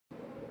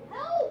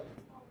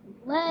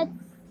Let's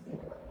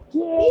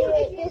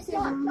get this is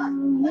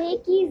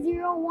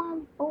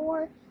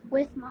Mickey014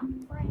 with my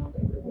friend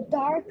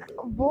Dark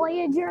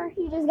Voyager.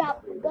 He just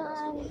got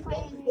done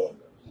playing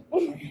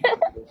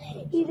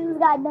he just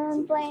got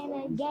done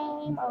playing a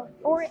game of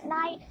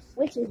Fortnite,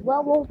 which is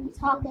what we'll be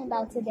talking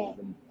about today.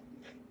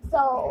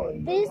 So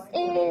this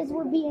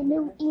would be a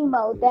new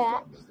emote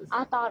that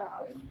I thought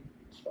of.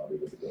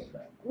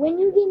 When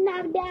you get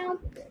knocked down,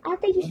 I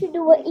think you should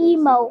do an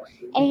emote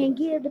and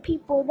give the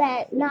people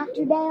that knocked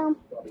you down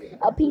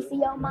a piece of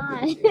your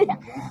mind.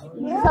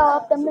 You throw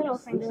up the middle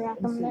finger at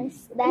them.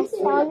 That's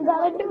all you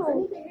gotta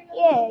do.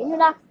 Yeah, you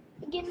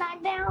get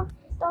knocked down,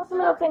 throw up the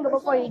middle finger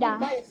before you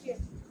die.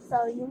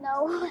 So you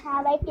know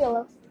how they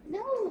feel.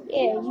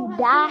 Yeah, you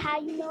die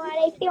how you know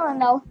how they feeling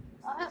though.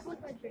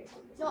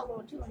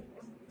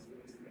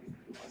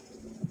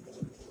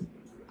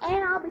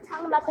 And I'll be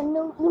talking about the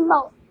new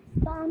emote.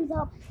 Thumbs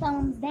up,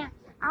 thumbs down.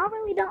 I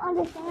really don't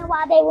understand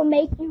why they would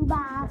make you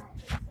buy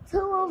two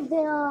of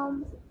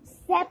them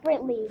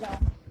separately though.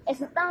 It's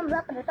a thumbs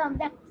up and a thumbs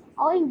down.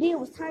 All you did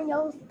was turn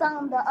your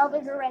thumb the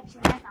other direction.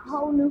 That's a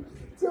whole new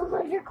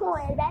 200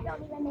 coins. That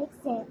don't even make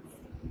sense.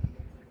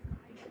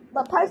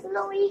 But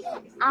personally,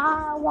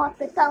 I want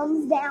the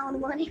thumbs down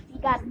one if you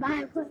got to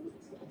buy one.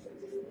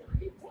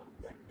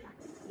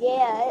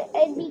 Yeah,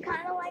 it'd be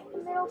kind of like the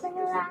middle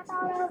finger that I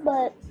thought of,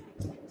 but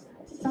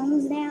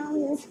thumbs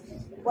down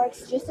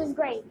works just as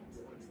great.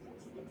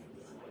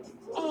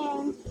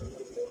 And,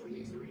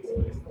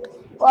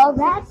 well,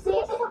 that's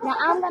it. Now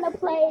I'm going to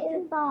play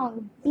the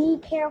song Be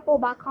Careful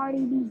by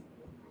Cardi B.